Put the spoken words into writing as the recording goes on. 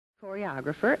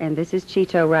Choreographer, and this is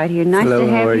Chito right here. Nice Hello,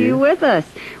 to have you with us.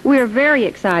 We're very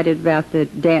excited about the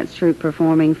dance troupe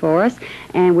performing for us,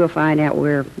 and we'll find out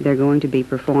where they're going to be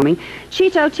performing.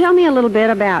 Chito, tell me a little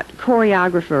bit about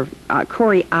choreographing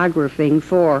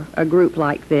for a group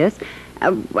like this.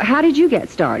 How did you get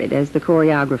started as the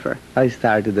choreographer? I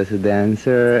started as a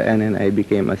dancer, and then I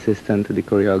became assistant to the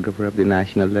choreographer of the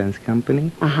National Dance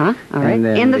Company. All right.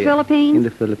 In the Philippines? In the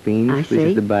Philippines, which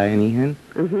is the Bayanihan.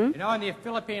 You know, in the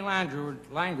Philippine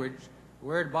language, the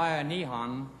word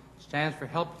Bayanihan stands for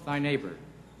help thy neighbor.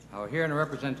 Now, here in a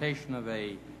representation of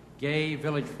a gay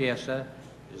village fiesta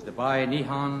is the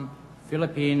Bayanihan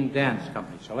Philippine Dance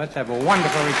Company. So let's have a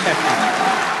wonderful reception.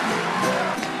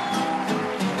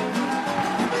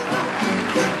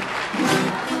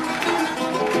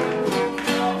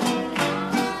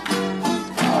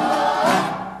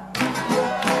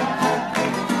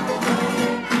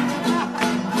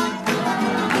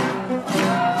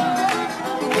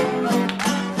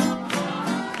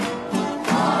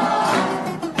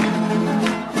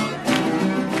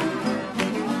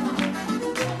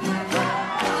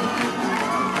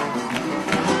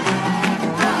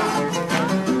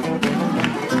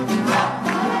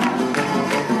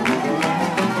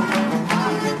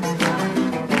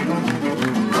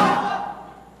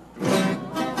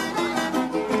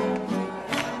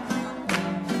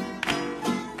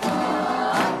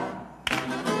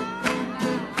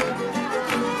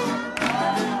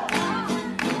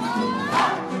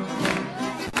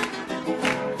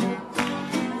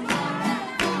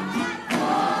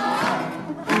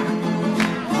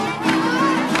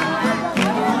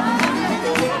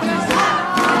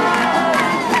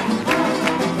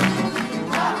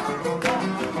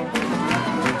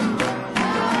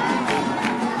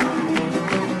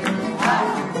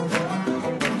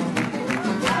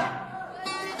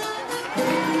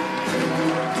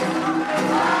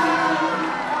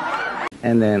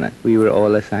 And then we were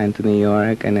all assigned to New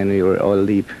York, and then we were all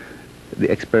the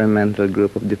experimental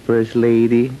group of the First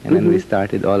Lady, and then we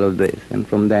started all of this. And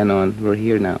from then on, we're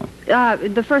here now.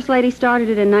 The First Lady started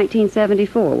it in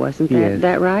 1974, wasn't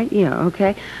that right? Yeah,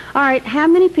 okay. All right, how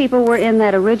many people were in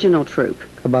that original troupe?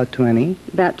 About 20.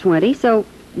 About 20, so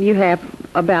you have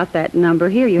about that number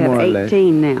here. You have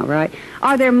 18 now, right?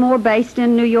 Are there more based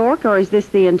in New York, or is this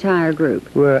the entire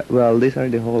group? Well, these are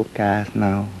the whole cast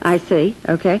now. I see,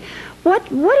 okay.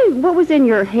 What was in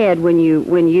your head when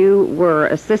you were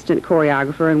assistant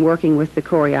choreographer and working with the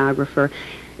choreographer?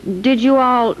 Did you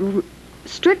all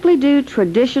strictly do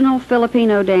traditional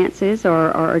Filipino dances,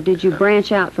 or did you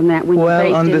branch out from that when you based in New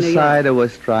York? Well, on the side, I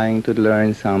was trying to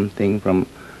learn something from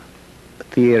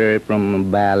theater,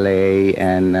 from ballet,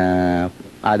 and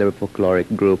other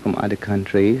folkloric group from other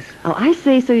countries. Oh, I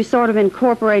see. So you sort of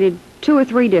incorporated 2 or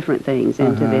 3 different things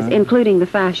into this, including the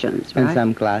fashions, right? And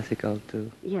some classical,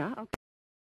 too. Yeah. Okay.